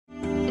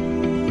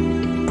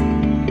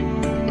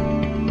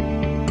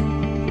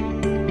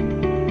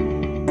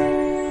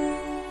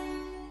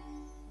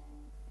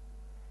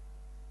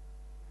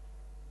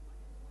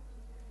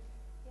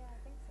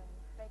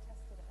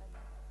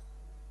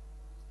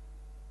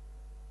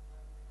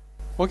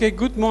Okay,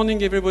 good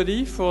morning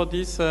everybody for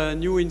this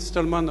new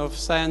installment of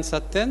Science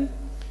at 10.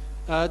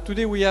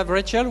 Today we have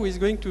Rachel who is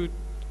going to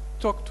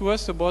talk to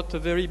us about a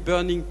very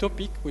burning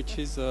topic, which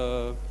is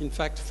in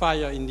fact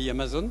fire in the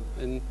Amazon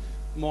and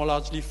more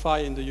largely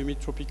fire in the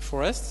humid tropic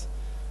forests.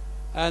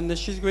 And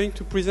she's going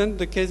to present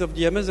the case of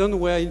the Amazon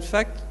where in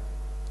fact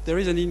there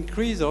is an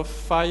increase of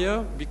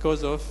fire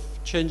because of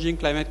changing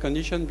climate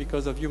conditions,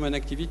 because of human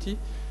activity.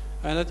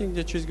 And I think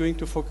that she's going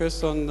to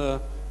focus on the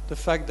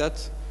fact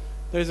that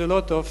there is a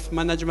lot of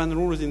management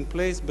rules in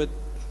place, but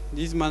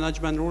these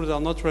management rules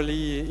are not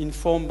really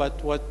informed by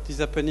what is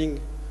happening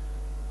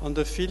on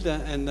the field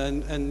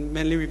and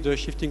mainly with the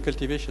shifting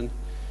cultivation.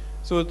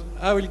 So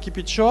I will keep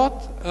it short.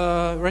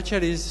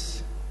 Rachel,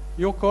 is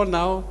your call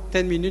now,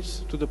 10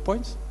 minutes to the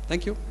point.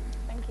 Thank you.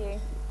 Thank you.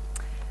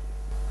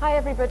 Hi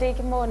everybody,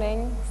 good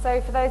morning. So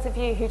for those of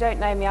you who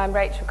don't know me, I'm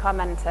Rachel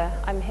Carmenta.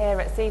 I'm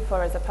here at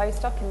CIFOR as a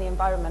postdoc in the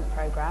Environment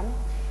Programme.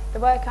 The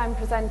work I'm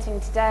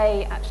presenting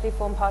today actually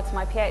formed part of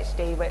my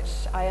PhD, which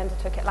I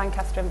undertook at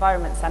Lancaster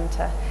Environment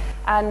Centre.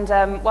 And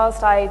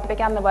whilst I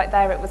began the work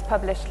there, it was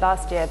published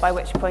last year, by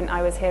which point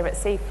I was here at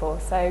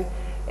CIFOR. So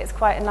it's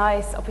quite a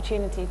nice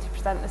opportunity to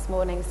present this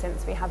morning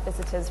since we have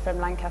visitors from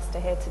Lancaster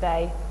here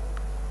today.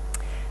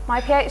 My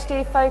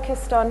PhD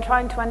focused on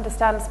trying to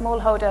understand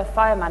smallholder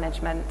fire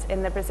management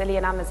in the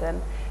Brazilian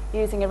Amazon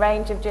using a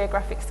range of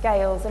geographic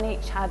scales, and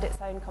each had its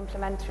own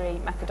complementary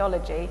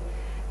methodology.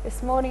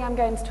 This morning I'm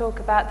going to talk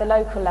about the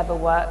local level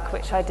work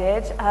which I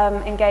did,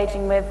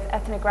 engaging with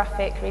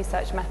ethnographic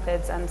research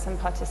methods and some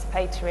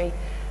participatory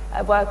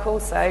work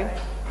also.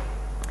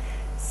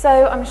 So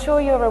I'm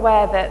sure you're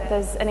aware that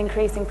there's an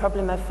increasing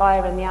problem of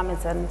fire in the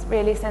Amazon.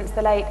 Really since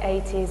the late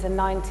 80s and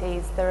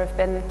 90s there have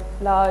been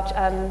large,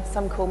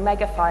 some call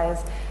mega fires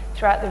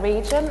throughout the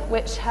region,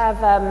 which have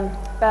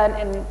burnt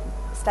in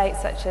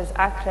states such as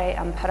Acre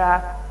and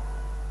Pará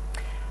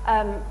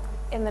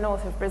in the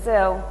north of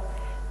Brazil.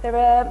 There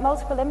are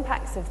multiple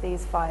impacts of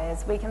these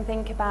fires. We can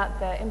think about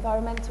the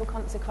environmental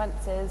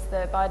consequences,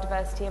 the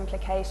biodiversity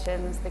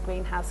implications, the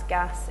greenhouse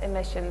gas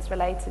emissions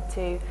related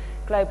to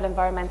global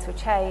environmental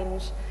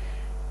change.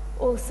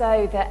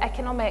 Also, the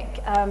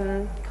economic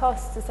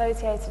costs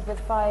associated with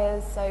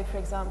fires, so for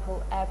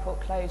example, airport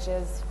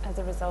closures as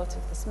a result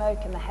of the smoke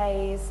and the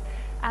haze,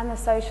 and the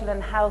social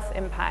and health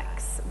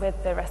impacts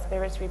with the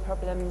respiratory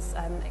problems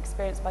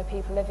experienced by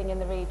people living in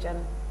the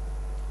region.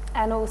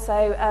 And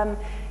also,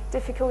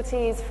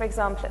 difficulties, for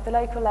example, at the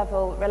local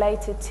level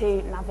related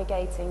to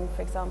navigating,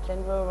 for example,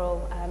 in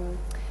rural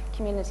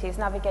communities,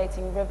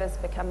 navigating rivers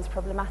becomes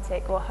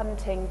problematic, or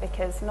hunting,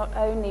 because not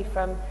only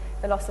from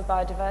the loss of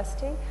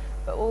biodiversity,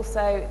 but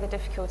also the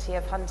difficulty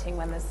of hunting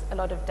when there's a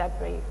lot of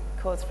debris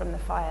caused from the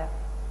fire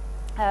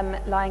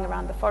lying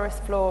around the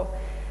forest floor.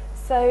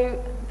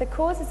 So the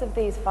causes of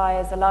these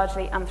fires are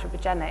largely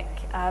anthropogenic,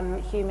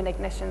 human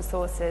ignition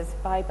sources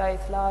by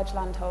both large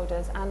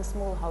landholders and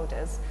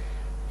smallholders.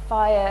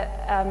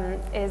 Fire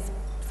is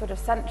sort of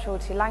central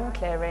to land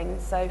clearing,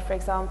 so for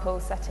example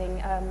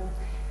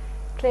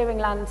clearing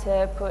land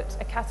to put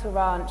a cattle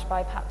ranch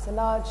by perhaps a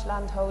large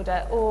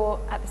landholder, or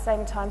at the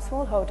same time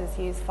smallholders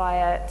use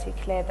fire to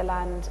clear the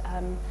land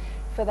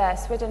for their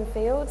swidden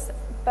fields.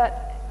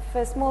 But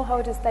for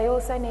smallholders they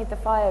also need the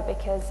fire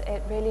because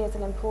it really is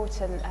an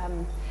important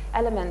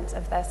element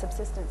of their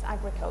subsistence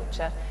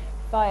agriculture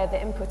via the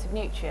input of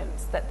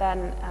nutrients that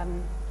then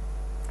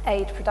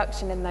aid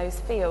production in those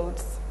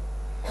fields.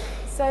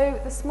 So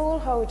the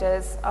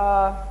smallholders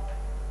are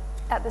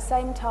at the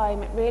same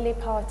time really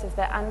part of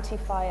the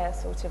anti-fire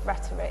sort of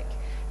rhetoric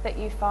that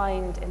you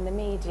find in the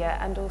media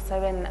and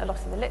also in a lot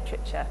of the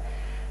literature,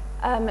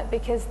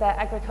 because their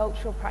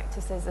agricultural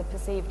practices are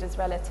perceived as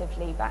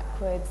relatively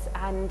backwards,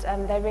 and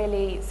they're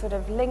really sort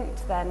of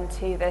linked then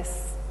to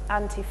this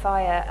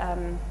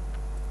anti-fire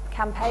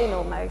campaign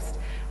almost.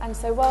 And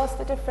so whilst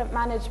the different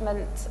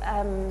management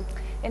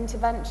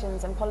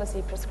interventions and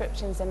policy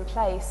prescriptions in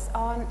place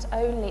aren't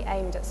only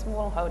aimed at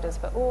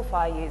smallholders but all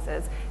fire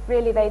users,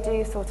 really they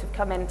do sort of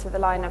come into the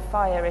line of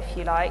fire, if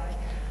you like,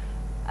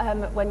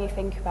 when you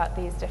think about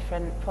these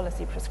different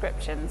policy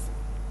prescriptions.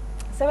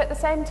 So at the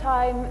same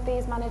time,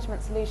 these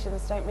management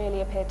solutions don't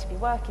really appear to be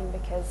working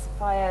because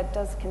fire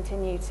does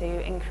continue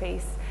to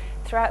increase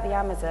throughout the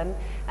Amazon,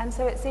 and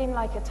so it seemed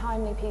like a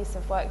timely piece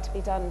of work to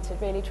be done to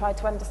really try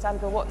to understand,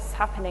 well, what's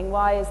happening,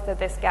 why is there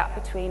this gap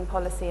between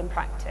policy and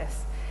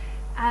practice?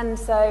 And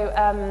so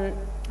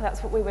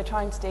that's what we were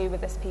trying to do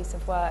with this piece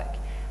of work.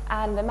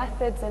 And the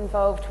methods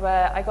involved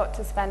were, I got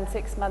to spend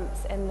 6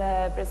 months in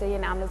the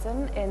Brazilian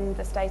Amazon in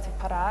the state of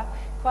Pará,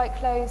 quite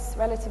close,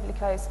 relatively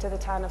close to the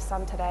town of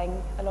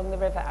Santarém along the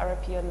river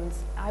Arapiuns.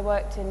 I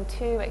worked in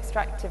 2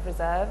 extractive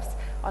reserves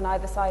on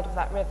either side of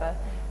that river,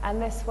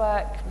 and this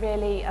work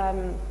really,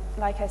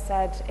 like I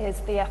said, is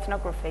the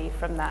ethnography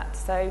from that.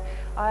 So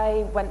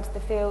I went to the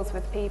fields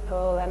with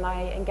people and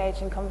I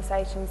engaged in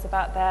conversations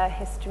about their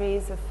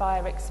histories of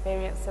fire,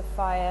 experience of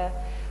fire.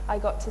 I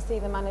got to see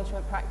the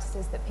management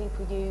practices that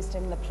people used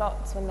in the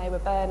plots when they were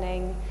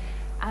burning,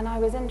 and I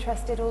was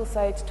interested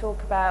also to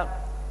talk about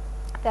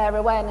their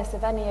awareness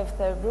of any of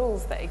the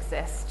rules that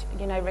exist,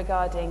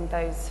 regarding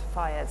those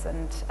fires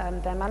and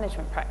their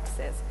management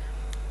practices.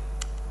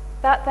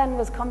 That then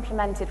was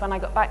complemented when I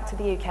got back to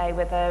the UK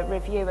with a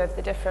review of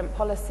the different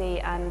policy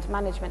and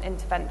management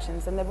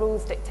interventions and the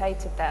rules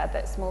dictated there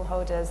that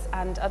smallholders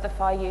and other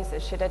fire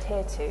users should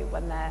adhere to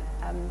when they're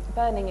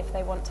burning if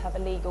they want to have a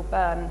legal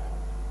burn.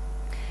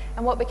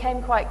 And what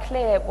became quite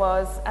clear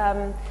was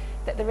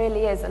that there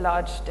really is a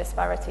large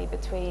disparity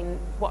between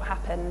what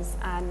happens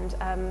and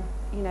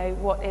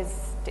what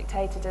is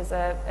dictated as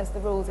the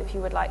rules if you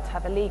would like to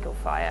have a legal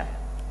fire.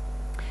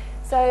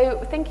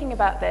 So thinking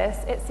about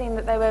this, it seemed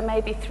that there were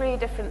maybe 3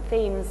 different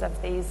themes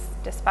of these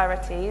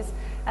disparities.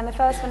 And the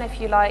first one,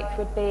 if you like,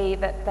 would be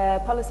that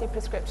the policy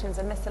prescriptions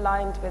are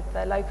misaligned with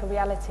the local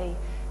reality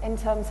in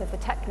terms of the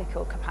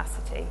technical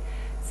capacity.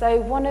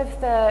 So one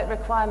of the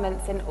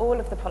requirements in all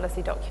of the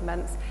policy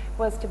documents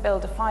was to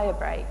build a fire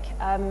break,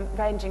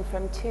 ranging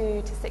from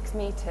 2 to 6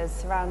 metres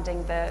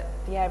surrounding the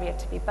area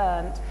to be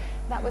burnt.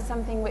 That was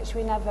something which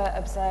we never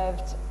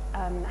observed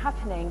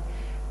happening.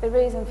 The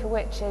reason for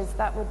which is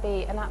that would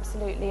be an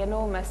absolutely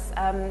enormous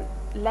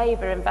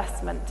labour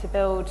investment to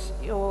build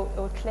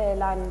or clear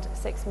land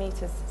 6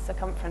 metres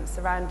circumference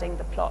surrounding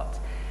the plot.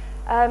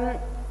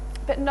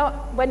 But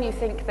not when you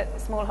think that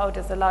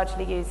smallholders are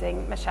largely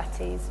using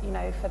machetes,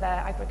 for their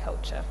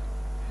agriculture,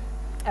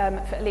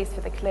 at least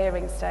for the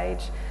clearing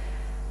stage.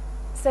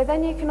 So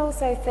then you can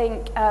also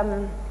think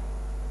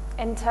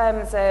in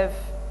terms of,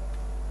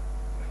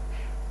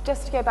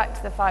 just to go back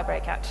to the fire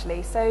break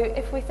actually, so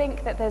if we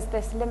think that there's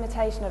this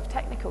limitation of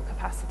technical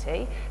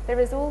capacity, there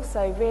is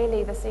also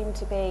there seemed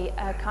to be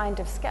a kind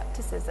of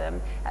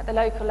scepticism at the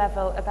local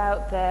level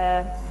about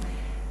the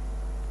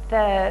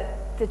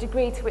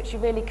degree to which you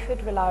really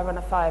could rely on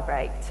a fire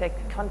break to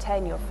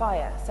contain your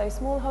fire. So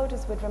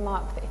smallholders would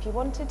remark that if you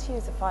wanted to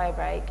use a fire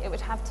break, it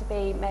would have to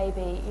be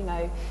maybe,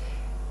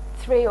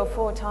 3 or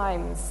 4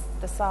 times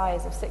the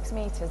size of 6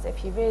 metres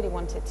if you really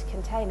wanted to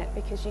contain it,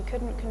 because you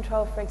couldn't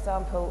control, for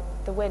example,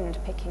 the wind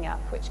picking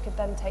up, which could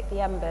then take the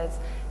embers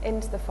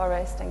into the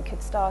forest and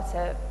could start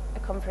a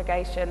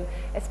conflagration,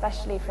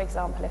 especially, for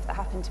example, if there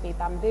happened to be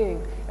bamboo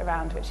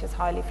around, which is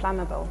highly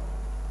flammable.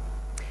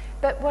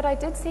 But what I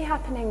did see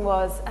happening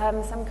was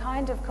some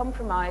kind of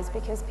compromise,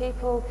 because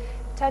people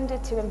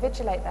tended to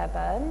invigilate their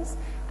burns,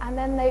 and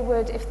then they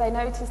would, if they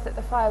noticed that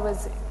the fire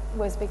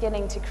was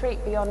beginning to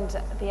creep beyond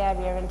the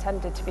area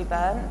intended to be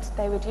burnt,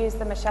 they would use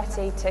the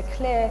machete to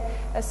clear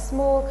a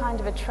small kind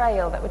of a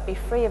trail that would be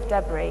free of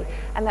debris,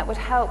 and that would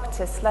help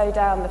to slow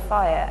down the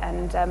fire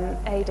and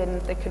aid in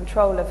the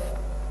control of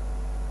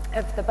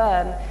the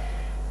burn.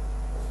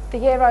 The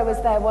year I was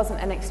there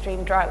wasn't an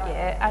extreme drought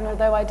year, and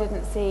although I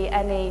didn't see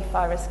any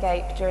fire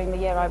escape during the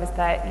year I was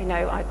there,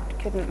 I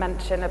couldn't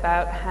mention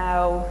about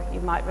how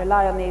you might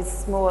rely on these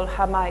small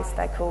hamais,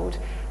 they're called,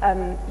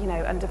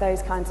 under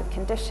those kinds of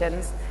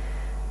conditions.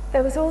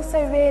 There was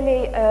also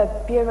really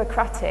a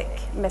bureaucratic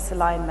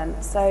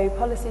misalignment. So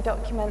policy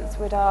documents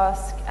would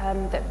ask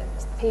that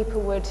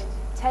people would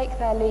take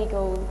their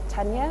legal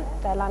tenure,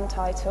 their land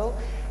title,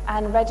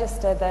 and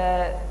register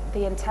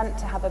the intent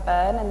to have a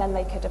burn, and then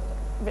they could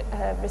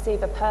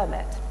receive a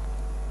permit.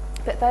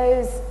 But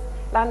those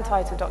land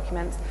title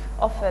documents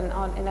often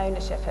aren't in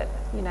ownership at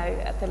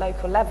the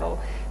local level,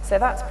 so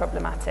that's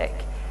problematic.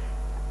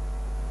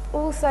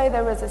 Also,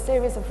 there was a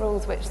series of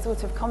rules which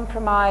sort of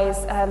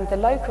compromise the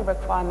local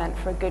requirement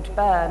for a good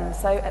burn.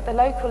 So at the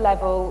local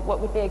level, what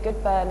would be a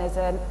good burn is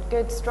a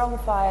good strong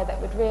fire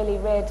that would really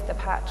rid the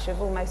patch of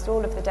almost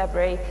all of the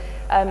debris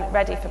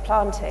ready for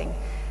planting.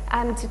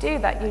 And to do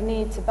that, you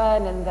need to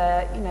burn in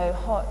the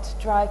hot,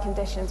 dry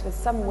conditions with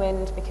some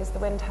wind, because the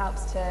wind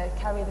helps to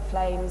carry the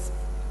flames.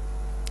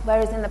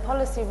 Whereas in the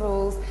policy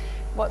rules,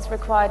 what's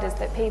required is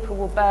that people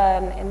will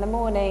burn in the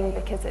morning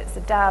because it's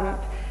a damp,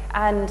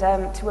 and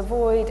to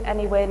avoid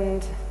any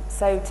wind,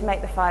 so to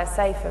make the fire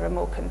safer and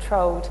more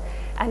controlled.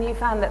 And you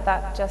found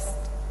that just,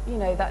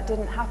 that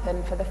didn't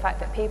happen, for the fact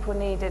that people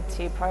needed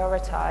to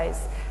prioritise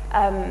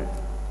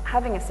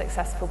having a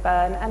successful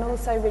burn, and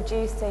also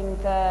reducing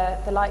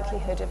the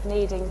likelihood of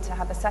needing to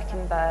have a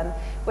second burn,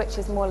 which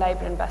is more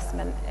labour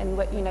investment. In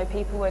what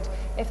people would,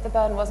 if the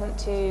burn wasn't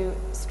too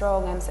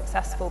strong and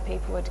successful,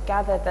 people would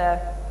gather the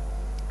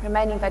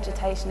remaining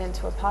vegetation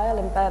into a pile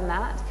and burn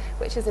that,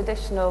 which is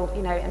additional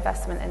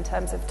investment in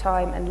terms of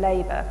time and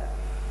labour.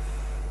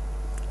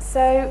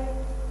 So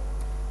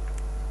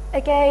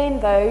again,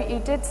 though, you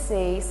did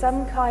see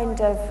some kind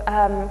of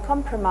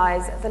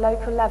compromise at the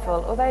local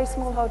level. Although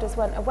smallholders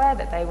weren't aware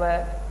that they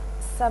were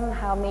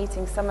somehow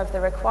meeting some of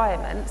the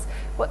requirements,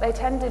 what they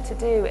tended to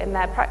do in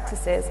their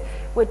practices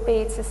would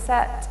be to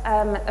set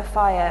a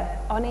fire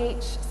on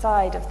each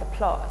side of the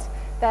plot,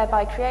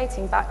 thereby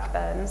creating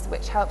backburns,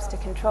 which helps to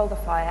control the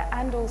fire,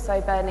 and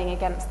also burning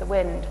against the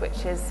wind,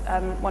 which is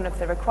one of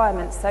the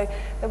requirements. So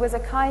there was a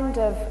kind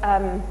of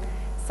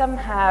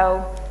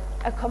somehow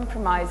a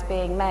compromise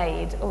being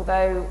made,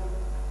 although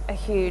a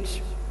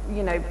huge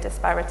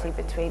disparity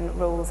between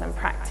rules and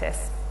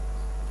practice.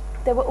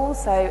 There were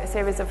also a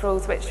series of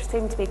rules which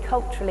seemed to be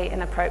culturally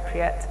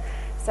inappropriate.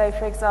 So,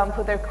 for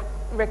example, the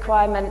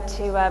requirement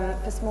to,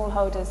 for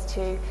smallholders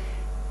to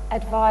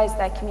advise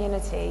their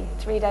community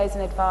 3 days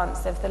in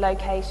advance of the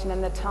location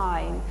and the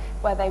time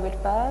where they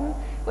would burn,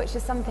 which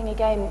is something,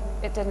 again,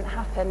 it didn't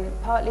happen,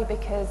 partly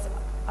because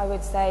I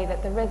would say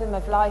that the rhythm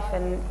of life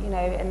in, you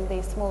know, in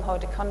these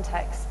smallholder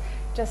contexts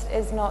just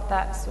is not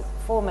that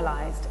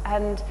formalised.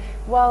 And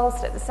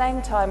whilst at the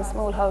same time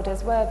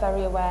smallholders were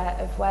very aware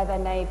of where their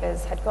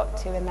neighbours had got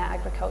to in their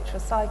agricultural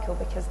cycle,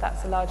 because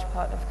that's a large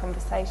part of the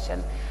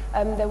conversation,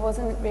 there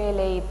wasn't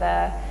really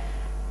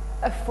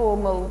a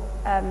formal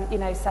you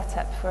know,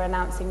 setup for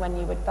announcing when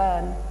you would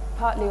burn,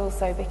 partly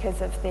also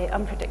because of the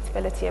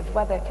unpredictability of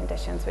weather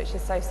conditions, which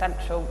is so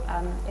central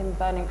in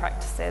burning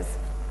practices.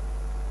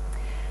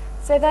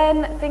 So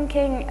then,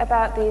 thinking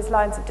about these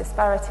lines of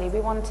disparity, we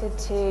wanted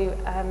to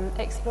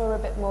explore a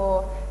bit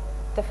more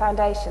the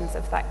foundations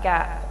of that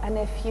gap. And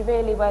if you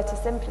really were to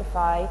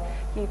simplify,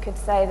 you could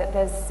say that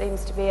there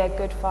seems to be a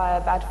good fire,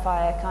 bad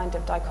fire kind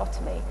of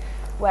dichotomy,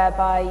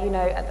 whereby, you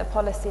know, at the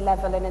policy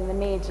level and in the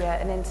media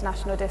and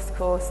international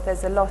discourse,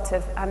 there's a lot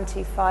of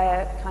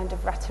anti-fire kind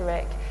of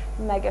rhetoric,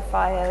 mega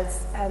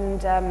fires,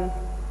 and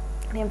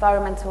the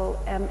environmental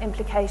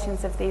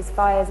implications of these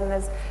fires, and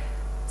there's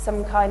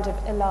some kind of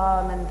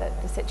alarm and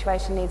that the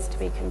situation needs to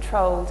be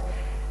controlled.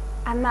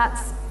 And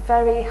that's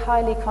very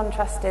highly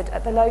contrasted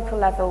at the local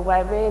level,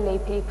 where really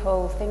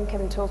people think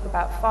and talk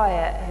about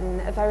fire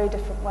in a very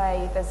different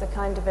way. There's a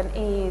kind of an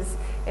ease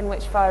in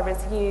which fire is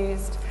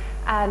used,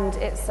 and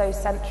it's so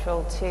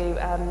central to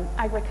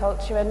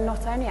agriculture, and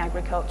not only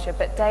agriculture,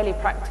 but daily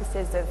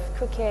practices of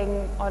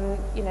cooking on,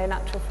 you know,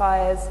 natural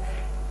fires,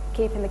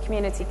 keeping the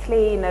community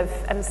clean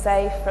and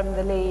safe from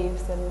the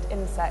leaves and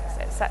insects,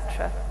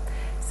 etc.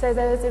 So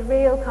there's a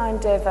real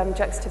kind of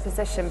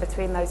juxtaposition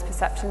between those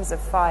perceptions of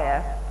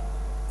fire,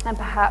 and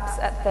perhaps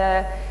at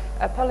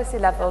the policy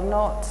level,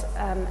 not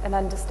an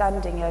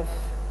understanding of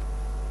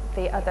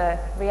the other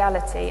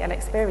reality and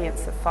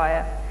experience of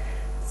fire.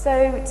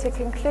 So to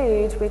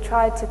conclude, we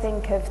tried to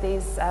think of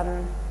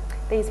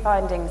these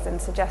findings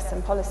and suggest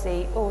some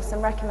policy or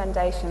some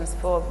recommendations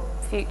for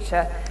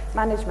future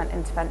management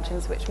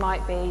interventions which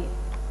might be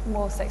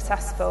more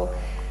successful.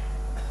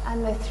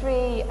 And the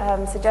three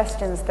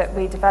suggestions that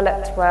we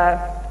developed were: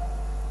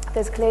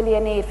 there's clearly a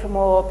need for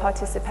more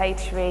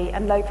participatory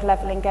and local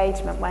level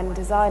engagement when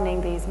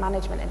designing these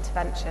management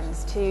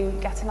interventions, to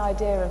get an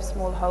idea of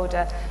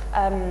smallholder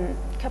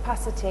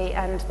capacity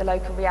and the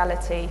local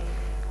reality,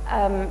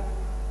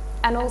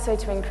 and also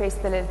to increase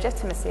the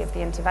legitimacy of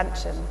the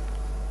intervention.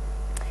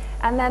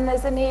 And then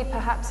there's a need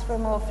perhaps for a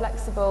more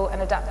flexible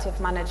and adaptive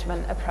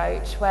management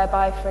approach,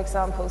 whereby, for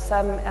example,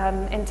 some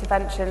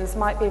interventions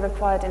might be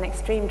required in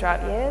extreme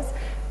drought years,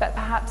 but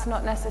perhaps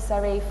not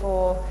necessary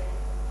for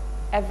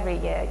every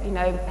year. You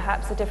know,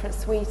 perhaps a different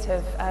suite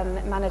of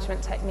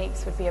management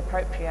techniques would be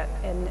appropriate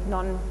in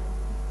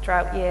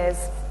non-drought years.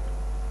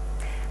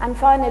 And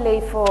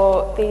finally,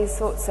 for these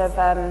sorts of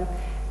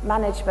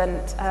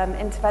management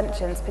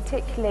interventions,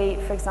 particularly,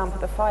 for example,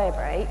 the fire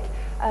break,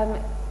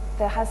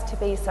 there has to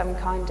be some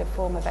kind of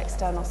form of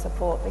external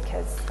support,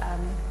 because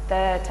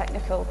the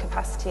technical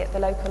capacity at the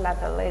local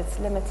level is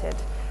limited.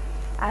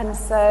 And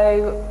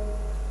so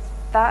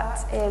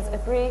that is a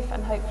brief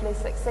and hopefully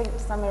succinct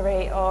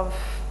summary of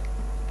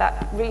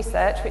that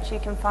research, which you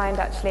can find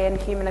actually in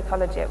Human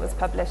Ecology. It was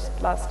published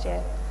last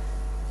year.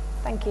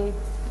 Thank you.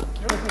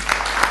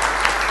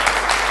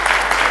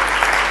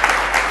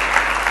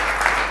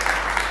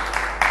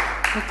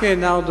 Okay,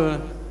 now the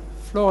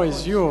floor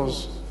is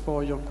yours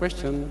for your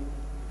question.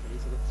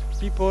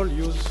 People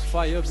use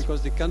fire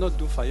because they cannot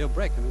do fire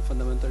break, I mean,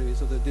 fundamentally,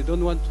 so that they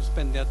don't want to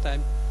spend their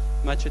time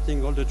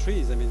macheting all the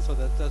trees. I mean, so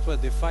that's why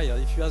they fire.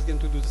 If you ask them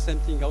to do the same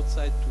thing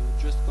outside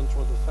to just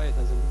control the fire, it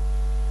doesn't.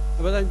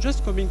 But I'm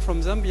just coming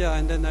from Zambia,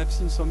 and then I've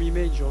seen some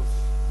image of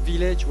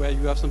village where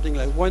you have something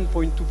like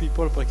 1.2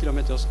 people per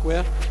kilometer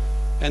square,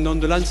 and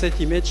on the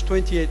Lancet image,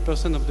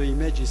 28% of the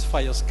image is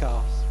fire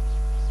scars.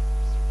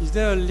 Is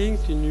there a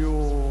link in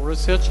your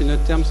research in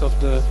terms of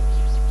the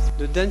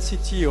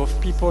density of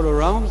people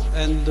around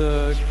and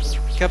the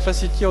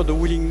capacity or the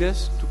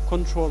willingness to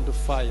control the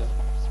fire?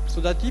 So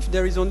that if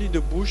there is only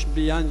the bush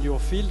behind your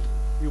field,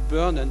 you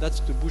burn, and that's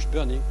the bush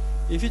burning.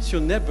 If it's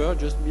your neighbor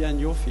just behind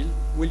your field,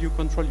 will you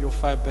control your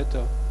fire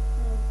better?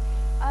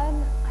 I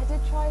did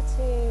try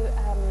to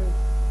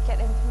get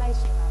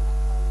information around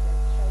that kind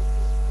of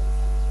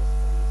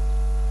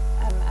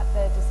shows at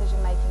the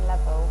decision-making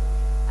level,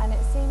 and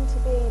it seemed to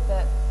be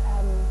that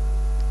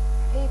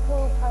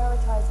people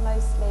prioritise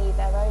mostly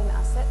their own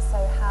assets, so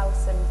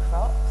house and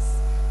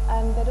crops,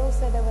 but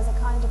also there was a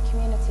kind of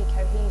community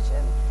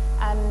cohesion,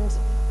 and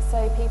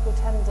so people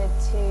tended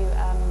to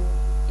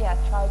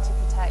try to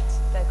protect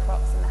the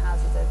crops and the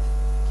houses of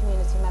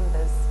community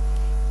members.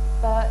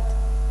 But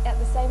at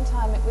the same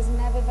time, it was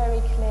never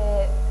very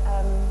clear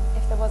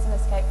if there was an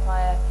escape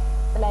fire,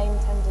 blame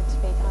tended to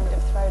be kind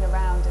of thrown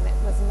around, and it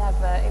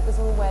was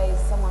always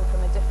someone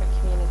from a different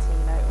community,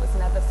 you know, it was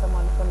never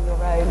someone from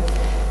your own.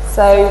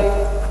 So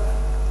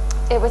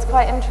it was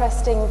quite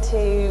interesting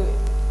to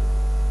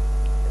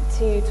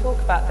talk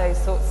about those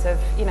sorts of,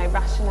 you know,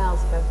 rationales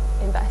for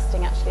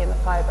investing actually in the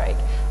fire break.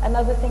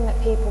 Another thing that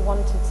people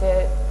wanted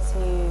to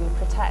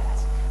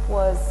protect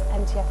was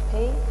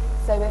NTFP.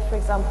 So if, for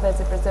example, there's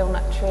a Brazil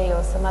nut tree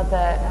or some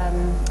other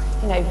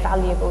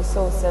valuable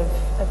source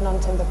of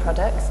non-timber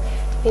products,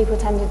 people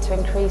tended to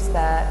increase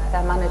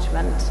their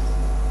management,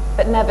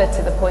 but never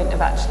to the point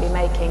of actually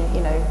making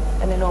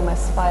an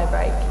enormous fire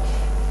break.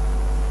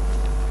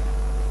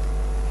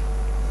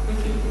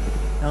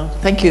 No,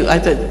 thank you. I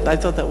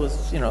thought that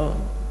was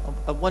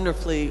a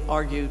wonderfully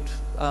argued,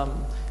 a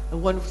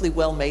wonderfully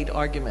well-made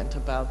argument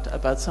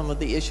about some of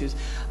the issues.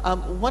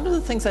 One of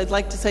the things I'd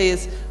like to say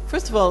is,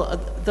 first of all,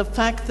 the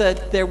fact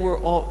that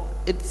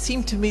it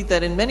seemed to me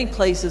that in many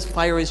places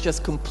fire is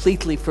just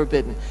completely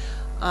forbidden.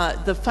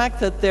 The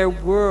fact that there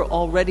were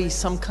already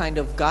some kind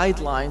of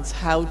guidelines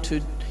how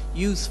to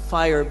use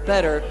fire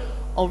better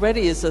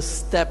already is a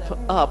step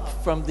up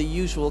from the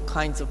usual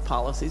kinds of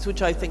policies,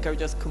 which I think are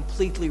just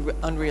completely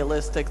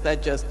unrealistic,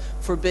 that just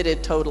forbid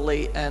it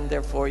totally and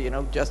therefore,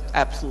 just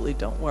absolutely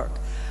don't work.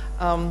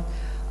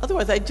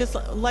 Otherwise, I'd just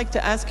like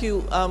to ask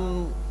you,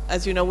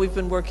 as you know, we've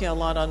been working a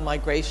lot on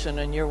migration,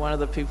 and you're one of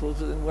the people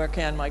who's been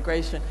working on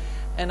migration.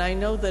 And I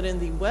know that in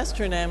the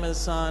Western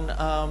Amazon,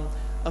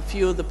 a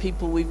few of the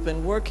people we've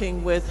been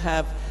working with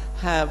have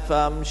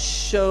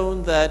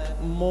shown that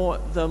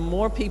the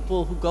more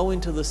people who go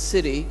into the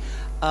city,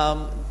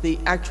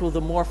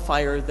 the more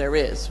fire there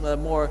is, the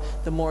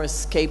more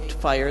escaped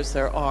fires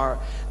there are.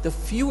 The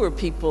fewer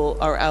people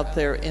are out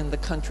there in the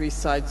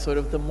countryside, sort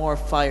of the more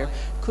fire.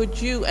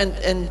 Could you, and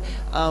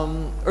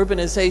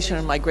urbanization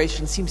and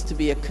migration seems to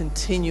be a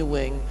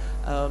continuing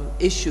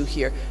issue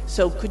here.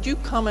 So could you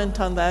comment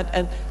on that?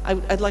 And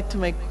I'd like to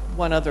make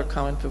one other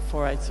comment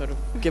before I sort of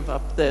give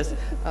up this.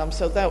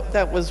 So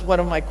that was one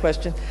of my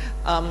questions.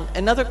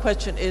 Another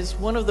question is,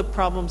 one of the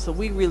problems that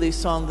we really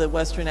saw in the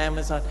Western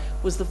Amazon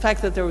was the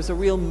fact that there was a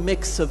real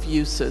mix of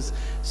uses.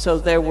 So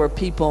there were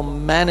people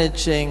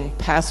managing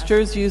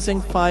pastures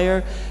using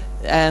fire,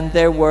 and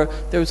there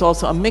was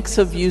also a mix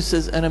of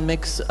uses and a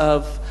mix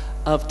of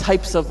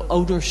types of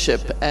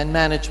ownership and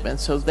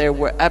management. So there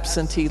were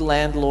absentee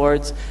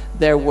landlords,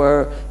 there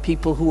were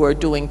people who were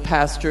doing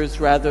pastures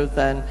rather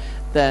than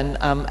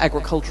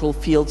agricultural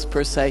fields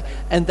per se,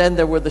 and then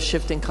there were the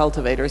shifting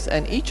cultivators,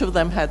 and each of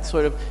them had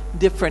sort of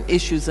different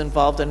issues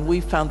involved, and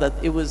we found that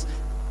it was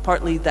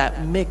partly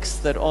that mix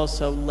that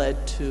also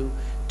led to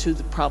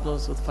the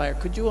problems with fire.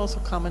 Could you also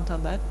comment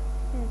on that?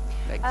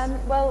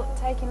 Well,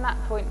 taking that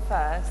point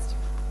first,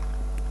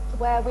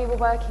 where we were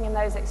working in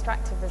those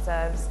extractive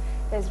reserves,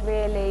 there's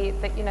really,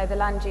 the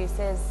land use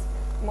is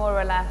more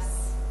or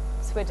less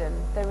Swidden.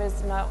 There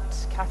is not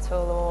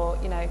cattle or,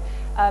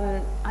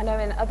 I know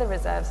in other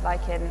reserves,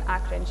 like in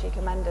Accra and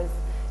Chicamenders,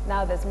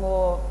 now there's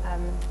more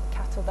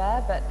cattle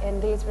there, but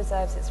in these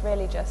reserves it's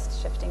really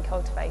just shifting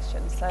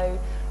cultivation. So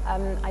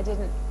I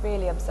didn't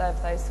really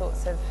observe those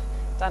sorts of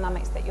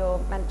dynamics that you're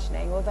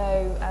mentioning,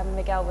 although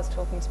Miguel was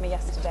talking to me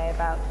yesterday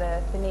about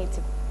the need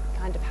to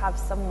kind of have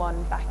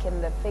someone back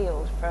in the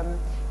field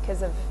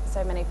because of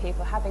so many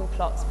people having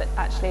plots but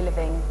actually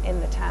living in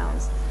the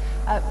towns.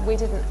 We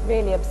didn't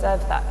really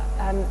observe that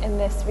in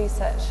this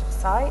research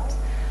site.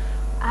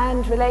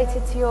 And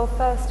related to your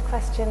first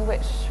question,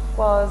 which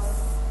was,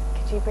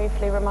 could you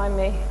briefly remind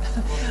me?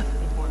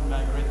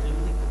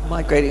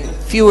 Migrating.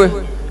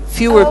 Fewer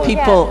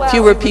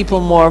people,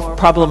 more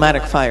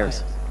problematic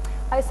fires.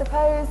 I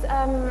suppose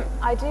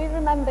I do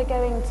remember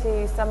going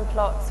to some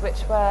plots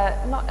which were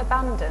not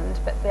abandoned,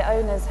 but the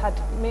owners had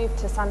moved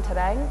to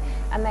Santarém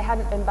and they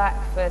hadn't been back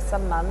for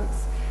some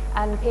months.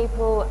 And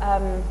people,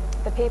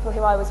 the people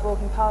who I was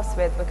walking past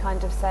with were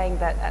kind of saying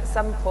that at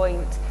some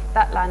point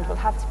that land will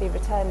have to be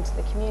returned to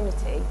the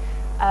community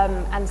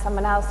and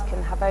someone else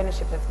can have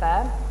ownership of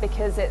there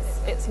because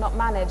it's not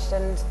managed,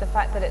 and the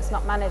fact that it's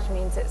not managed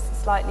means it's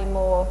slightly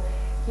more,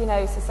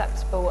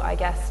 susceptible, I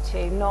guess,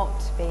 to not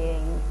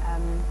being,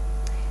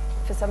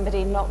 for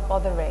somebody not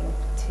bothering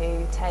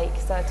to take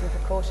certain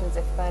precautions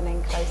if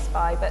burning close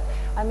by. But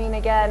I mean,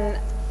 again,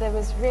 there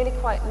was really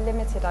quite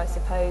limited, I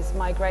suppose,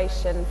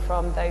 migration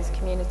from those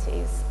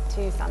communities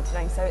to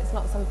Santarém, so it's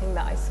not something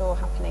that I saw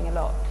happening a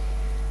lot.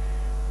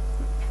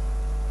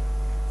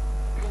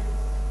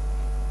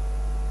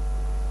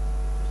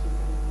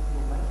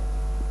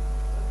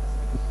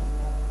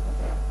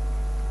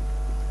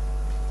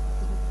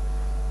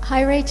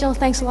 Hi Rachel,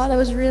 thanks a lot. That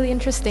was really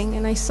interesting,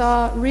 and I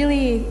saw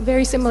really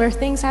very similar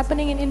things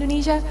happening in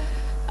Indonesia.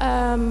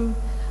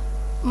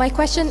 My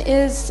question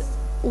is,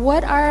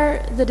 what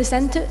are the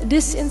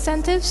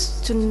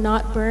disincentives to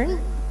not burn,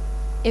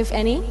 if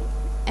any,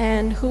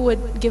 and who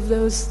would give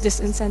those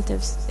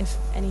disincentives, if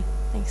any?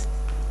 Thanks.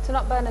 To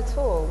not burn at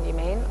all, you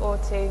mean, or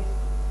to?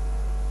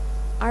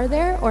 Are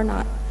there or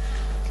not?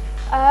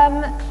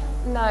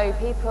 No,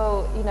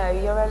 people,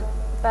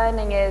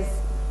 burning is,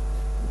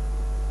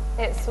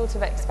 it's sort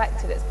of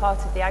expected, it's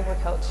part of the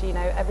agriculture,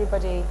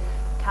 everybody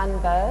can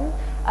burn.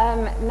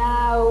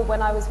 Now,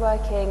 when I was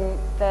working,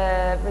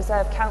 the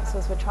reserve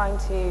councils were trying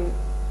to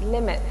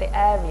limit the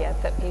area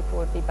that people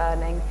would be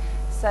burning,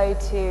 so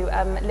to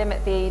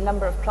limit the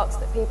number of plots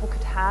that people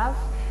could have.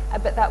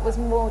 but that was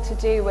more to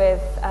do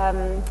with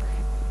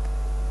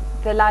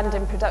the land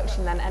in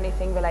production than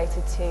anything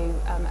related to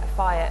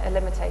a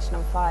limitation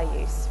on fire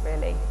use,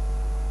 really.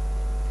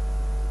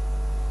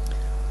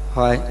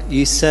 Hi,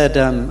 you said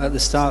at the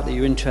start that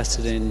you're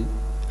interested in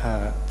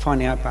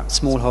finding out about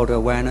smallholder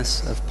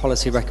awareness of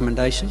policy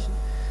recommendation,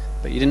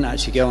 but you didn't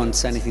actually go on to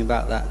say anything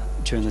about that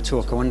during the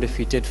talk. I wonder if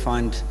you did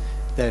find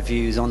their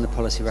views on the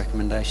policy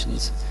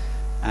recommendations,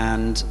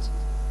 and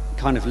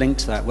kind of linked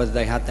to that, whether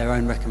they had their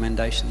own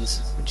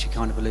recommendations, which you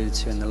kind of alluded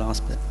to in the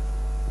last bit.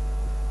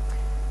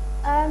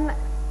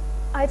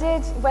 I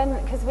did,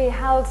 because we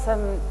held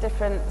some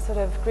different sort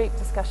of group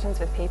discussions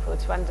with people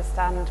to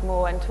understand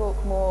more and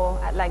talk more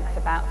at length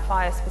about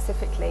fire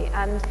specifically,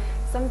 and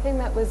something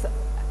that was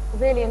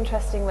really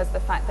interesting was the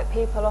fact that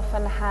people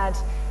often had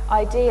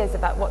ideas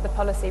about what the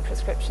policy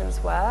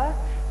prescriptions were,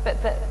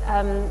 but that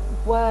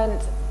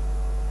weren't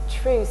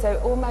true, so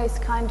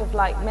almost kind of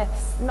like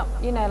myths, not,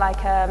 you know,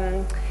 like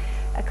a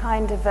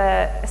kind of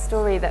a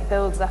story that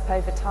builds up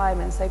over time.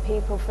 And so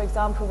people, for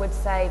example, would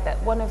say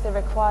that one of the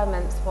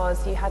requirements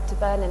was you had to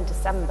burn in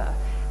December,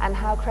 and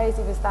how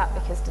crazy was that,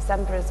 because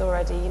December is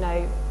already, you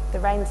know, the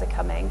rains are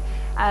coming,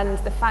 and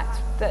the fact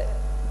that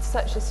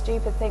such a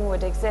stupid thing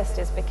would exist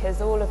is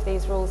because all of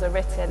these rules are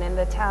written in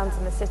the towns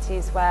and the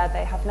cities where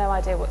they have no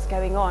idea what's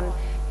going on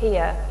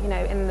here, you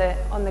know,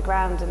 on the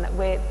ground, and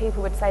that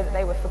people would say that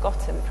they were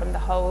forgotten from the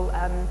whole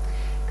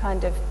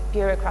kind of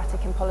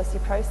bureaucratic and policy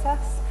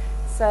process.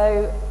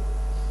 So,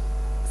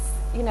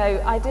 you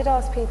know, I did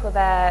ask people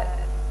their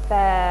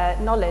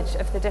knowledge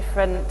of the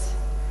different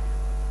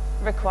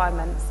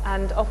requirements,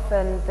 and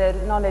often the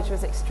knowledge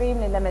was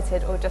extremely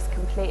limited or just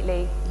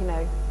completely, you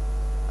know,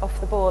 off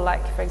the ball,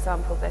 like, for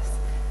example, this.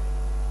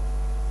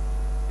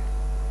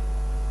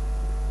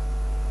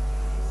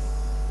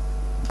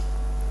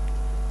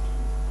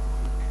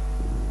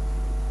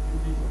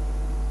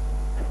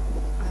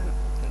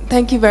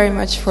 Thank you very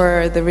much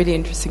for the really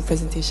interesting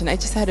presentation. I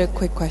just had a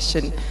quick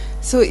question.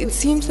 So it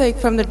seems like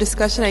from the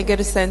discussion I get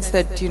a sense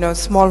that, you know,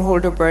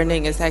 smallholder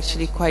burning is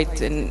actually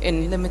quite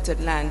in limited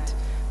land,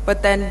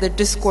 but then the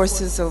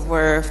discourses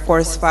over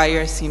forest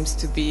fire seems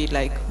to be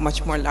like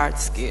much more large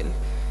scale.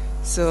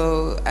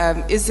 So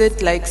is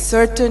it like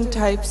certain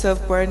types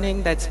of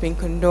burning that's being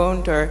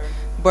condoned, or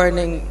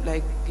burning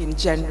like in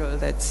general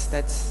that's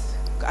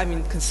I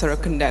mean sort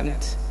of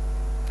condemned?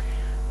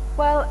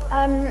 Well,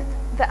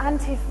 the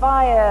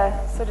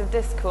anti-fire sort of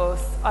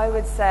discourse, I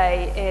would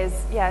say, is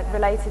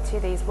related to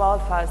these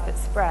wildfires that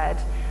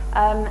spread,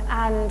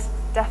 and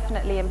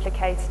definitely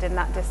implicated in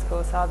that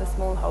discourse are the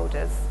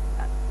smallholders.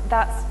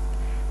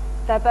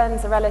 Their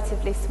burns are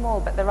relatively small,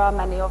 but there are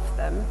many of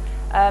them.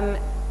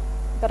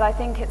 But I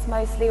think it's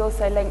mostly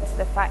also linked to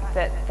the fact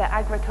that the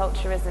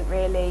agriculture isn't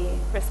really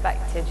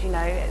respected. You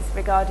know, it's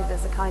regarded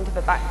as a kind of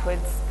a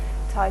backwards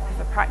type of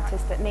a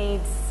practice that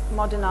needs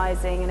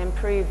modernising and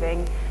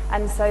improving,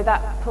 and so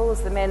that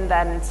pulls them in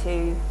then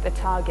to the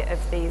target of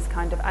these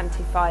kind of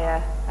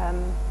anti-fire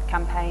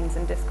campaigns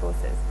and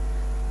discourses.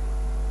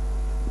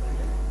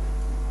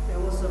 There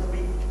was a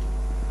big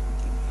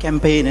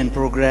campaign and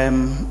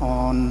program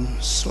on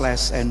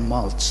slash and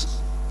mulch,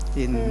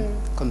 in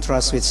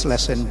contrast with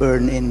slash and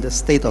burn in the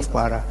state of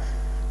Para.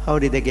 How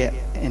did they get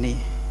any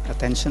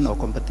attention or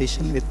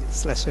competition with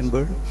slash and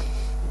burn?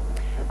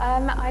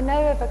 I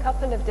know of a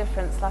couple of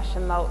different slash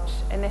and mulch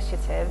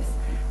initiatives.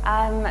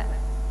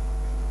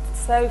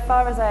 So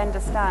far as I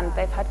understand,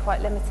 they've had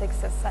quite limited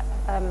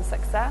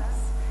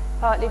success,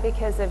 partly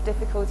because of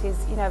difficulties,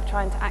 you know, of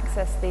trying to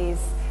access these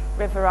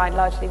riverine,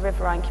 largely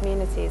riverine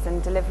communities,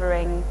 and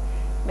delivering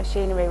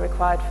machinery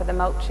required for the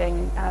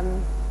mulching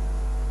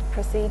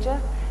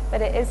procedure.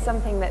 But it is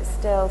something that's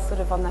still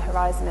sort of on the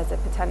horizon as a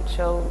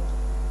potential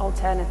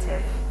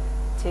alternative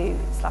to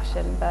slash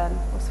and burn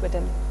or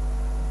swidden.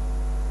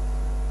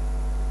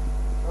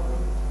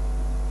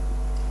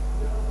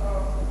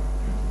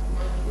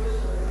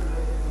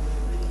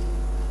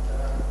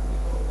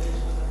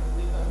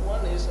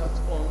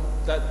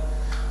 That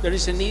there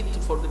is a need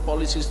for the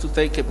policies to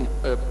take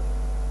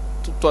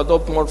to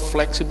adopt more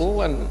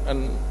flexible and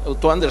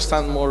to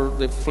understand more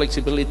the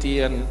flexibility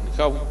and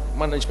how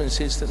management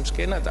systems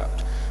can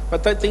adapt.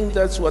 But I think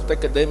that's what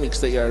academics,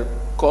 they are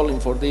calling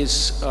for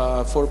this,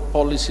 for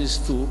policies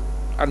to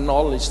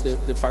acknowledge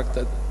the fact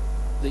that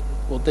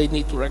they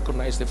need to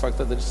recognize the fact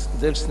that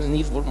there's a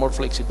need for more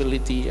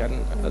flexibility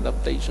and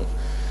adaptation.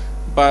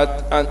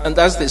 But and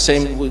that's the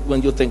same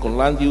when you think on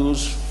land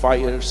use,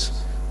 fires,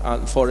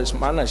 and forest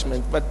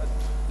management. But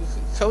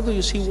how do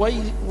you see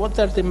what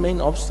are the main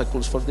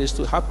obstacles for this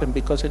to happen?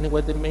 Because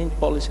anyway, the main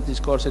policy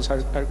discourses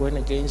are going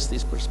against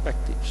these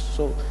perspectives.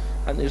 So,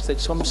 and is there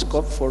some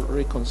scope for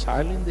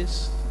reconciling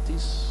these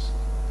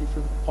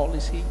different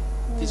policy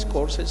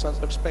discourses and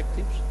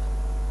perspectives?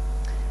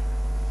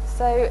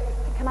 So,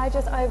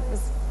 I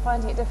was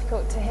finding it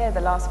difficult to hear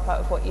the last part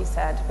of what you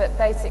said, but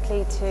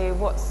basically to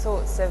what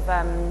sorts of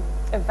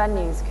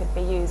venues could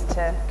be used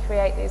to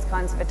create these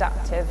kinds of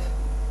adaptive,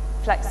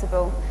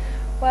 flexible.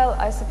 Well,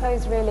 I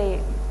suppose really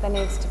there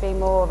needs to be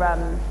more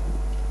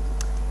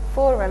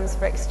forums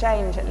for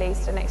exchange, at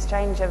least an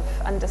exchange of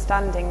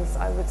understandings,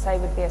 I would say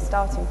would be a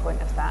starting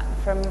point of that.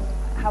 From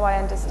how I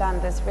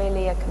understand, there's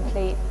really a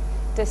complete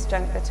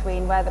disjunct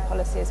between where the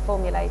policy is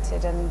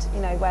formulated and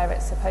where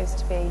it's supposed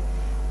to be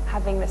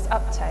having this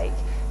uptake.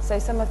 So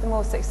some of the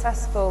more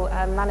successful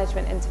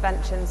management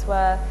interventions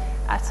were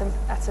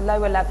at a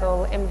lower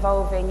level,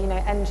 involving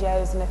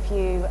NGOs and a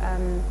few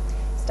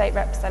state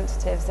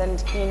representatives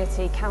and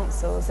community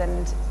councils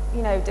and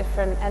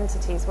different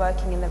entities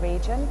working in the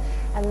region,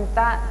 and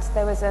that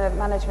there was a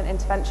management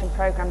intervention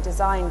program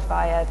designed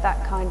via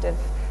that kind of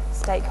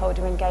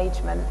stakeholder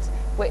engagement,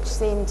 which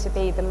seemed to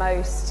be the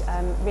most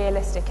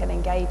realistic and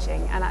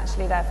engaging, and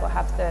actually therefore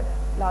have the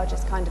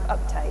largest kind of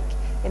uptake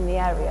in the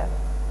area.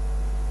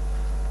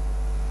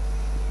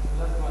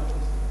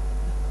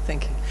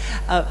 Thank you.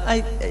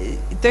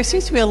 There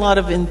seems to be a lot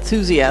of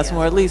enthusiasm,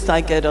 or at least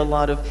I get a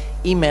lot of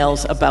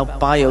emails about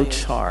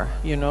biochar,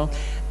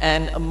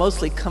 and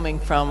mostly coming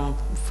from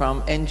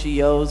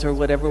NGOs or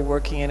whatever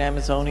working in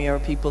Amazonia, or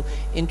people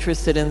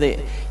interested in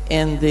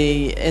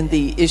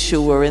the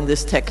issue or in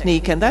this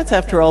technique. And that's,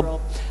 after all,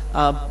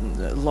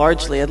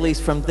 largely, at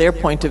least from their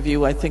point of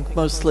view, I think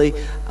mostly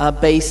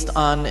based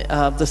on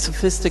the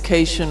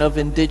sophistication of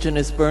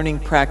indigenous burning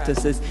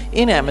practices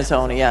in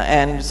Amazonia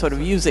and sort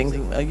of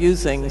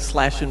using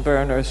slash and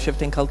burn or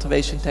shifting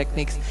cultivation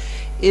techniques.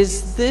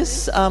 Is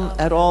this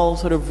at all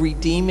sort of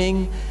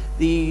redeeming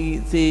the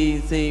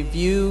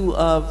view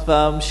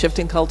of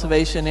shifting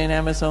cultivation in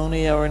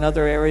Amazonia or in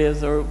other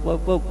areas, or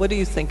what do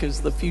you think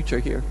is the future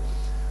here?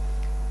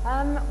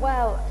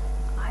 Well,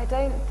 I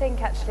don't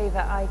think actually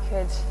that I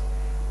could.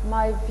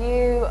 My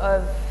view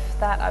of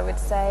that, I would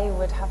say,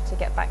 would have to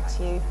get back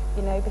to you,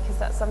 because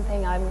that's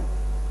something I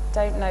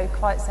don't know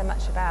quite so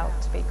much about,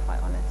 to be quite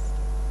honest.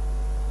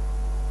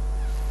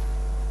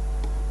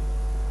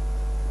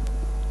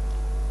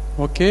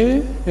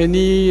 Okay,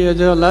 any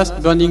other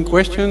last burning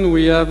question?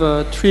 We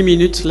have 3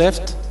 minutes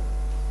left.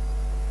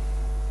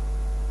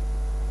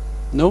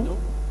 No?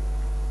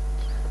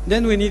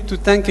 Then we need to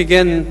thank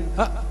again...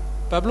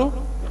 Pablo?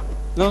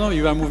 No,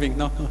 you are moving.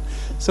 No.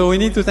 So we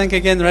need to thank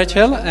again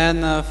Rachel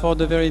and for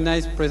the very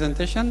nice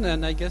presentation.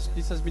 And I guess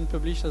this has been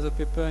published as a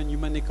paper in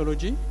Human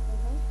Ecology.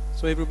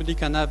 So everybody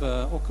can have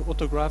an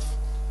autograph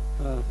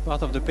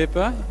part of the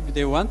paper if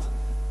they want.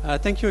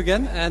 Thank you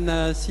again,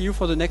 and see you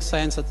for the next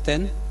Science at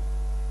 10.